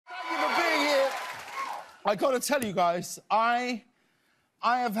I got to tell you guys, I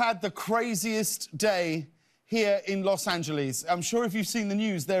have had the craziest day here in Los Angeles. I'm sure if you've seen the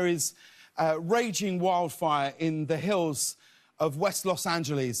news, there is raging wildfire in the hills of West Los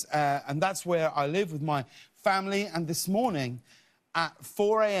Angeles, and that's where I live with my family. And this morning, at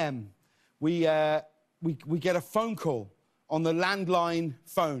 4 a.m., we get a phone call on the landline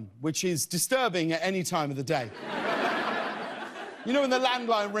phone, which is disturbing at any time of the day. You know when the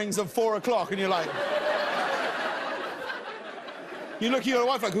landline rings at 4 o'clock and you're like... You look at your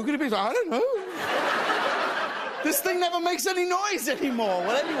wife like, who could it be? Like, I don't know. This thing never makes any noise anymore.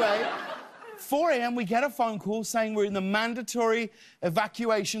 Well, anyway, 4 a.m. we get a phone call saying we're in the mandatory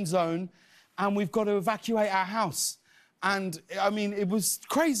evacuation zone and we've got to evacuate our house. And, I mean, it was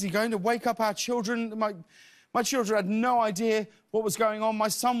crazy going to wake up our children. My children had no idea what was going on. My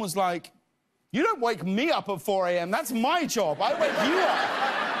son was like, you don't wake me up at 4 a.m. That's my job. I wake you up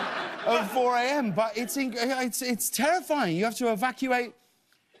at 4 a.m. But it's terrifying. You have to evacuate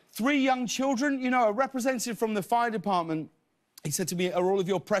 3 young children. You know, a representative from the fire department, he said to me, are all of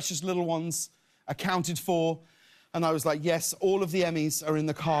your precious little ones accounted for? And I was like, yes, all of the Emmys are in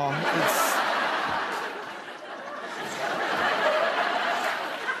the car.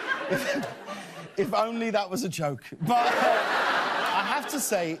 If only that was a joke. But I have to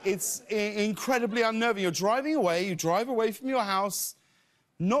say, it's incredibly unnerving. You're driving away, you drive away from your house,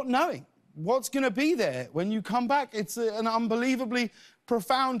 not knowing what's going to be there. When you come back, it's an unbelievably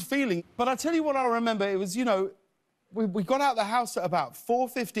profound feeling. But I tell you what I remember, it was, you know, we got out of the house at about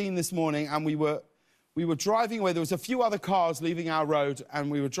 4:15 this morning, and we were driving away. There was a few other cars leaving our road, and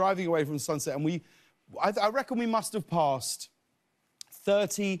we were driving away from Sunset, and I reckon we must have passed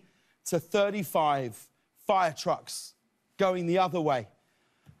 30 to 35 fire trucks going the other way.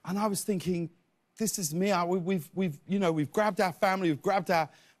 And I was thinking, this is me. We've grabbed our family, we've grabbed our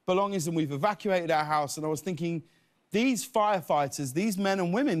belongings, and we've evacuated our house. And I was thinking, these firefighters, these men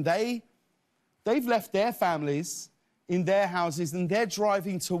and women, they've left their families in their houses and they're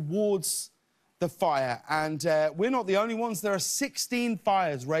driving towards the fire. And we're not the only ones. There are 16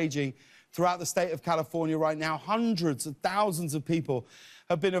 fires raging throughout the state of California right now. Hundreds of thousands of people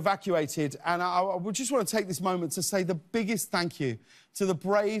have been evacuated. And I just want to take this moment to say the biggest thank you to the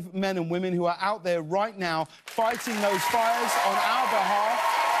brave men and women who are out there right now fighting those fires on our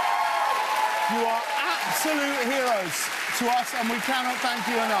behalf. You are absolute heroes to us, and we cannot thank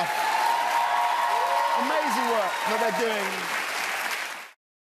you enough. Amazing work that they're doing.